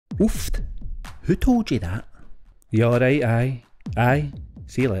Oofed? Who told you that? You alright, aye? Aye?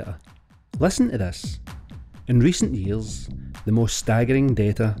 See you later. Listen to this. In recent years, the most staggering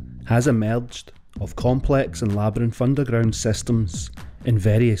data has emerged of complex and labyrinth underground systems in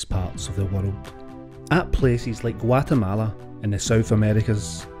various parts of the world. At places like Guatemala in the South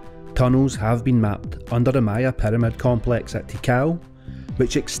Americas, tunnels have been mapped under the Maya pyramid complex at Tikal,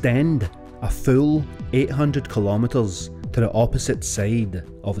 which extend a full 800 kilometres to the opposite side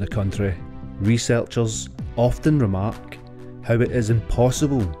of the country. Researchers often remark how it is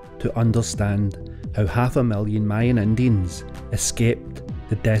impossible to understand how 500,000 Mayan Indians escaped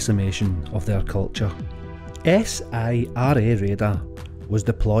the decimation of their culture. SIRA radar was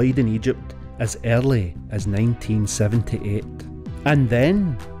deployed in Egypt as early as 1978 and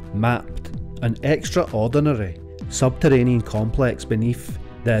then mapped an extraordinary subterranean complex beneath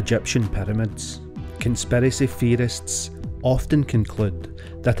the Egyptian pyramids. Conspiracy theorists often conclude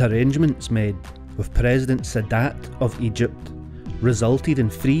that arrangements made with President Sadat of Egypt resulted in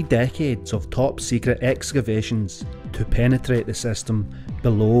 3 decades of top secret excavations to penetrate the system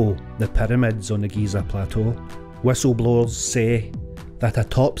below the pyramids on the Giza Plateau. Whistleblowers say that a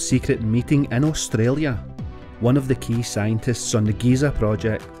top secret meeting in Australia, one of the key scientists on the Giza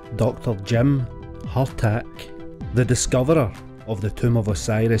project, Dr. Jim Hurtak, the discoverer of the Tomb of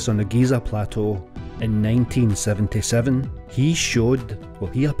Osiris on the Giza Plateau in 1977,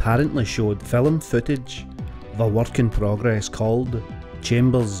 he apparently showed film footage of a work in progress called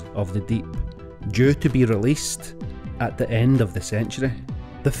Chambers of the Deep, due to be released at the end of the century.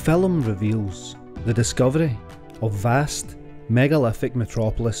 The film reveals the discovery of vast megalithic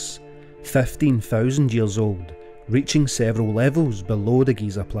metropolis 15,000 years old, reaching several levels below the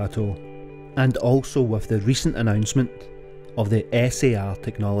Giza Plateau, and also with the recent announcement of the SAR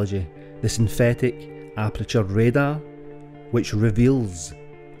technology, the synthetic aperture radar, which reveals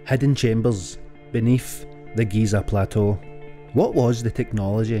hidden chambers beneath the Giza Plateau. What was the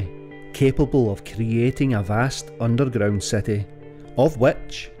technology capable of creating a vast underground city, of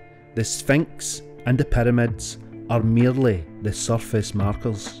which the Sphinx and the pyramids are merely the surface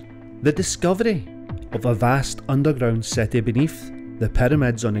markers? The discovery of a vast underground city beneath the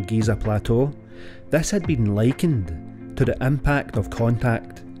pyramids on the Giza Plateau, this had been likened to the impact of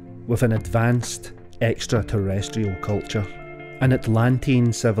contact with an advanced extraterrestrial culture, an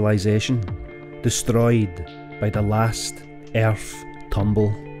Atlantean civilization destroyed by the last Earth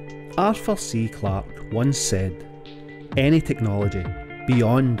tumble. Arthur C. Clarke once said, "Any technology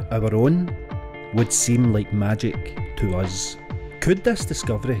beyond our own would seem like magic to us." Could this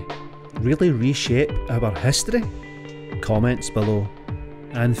discovery really reshape our history? Comments below,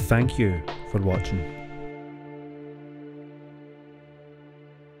 and thank you for watching.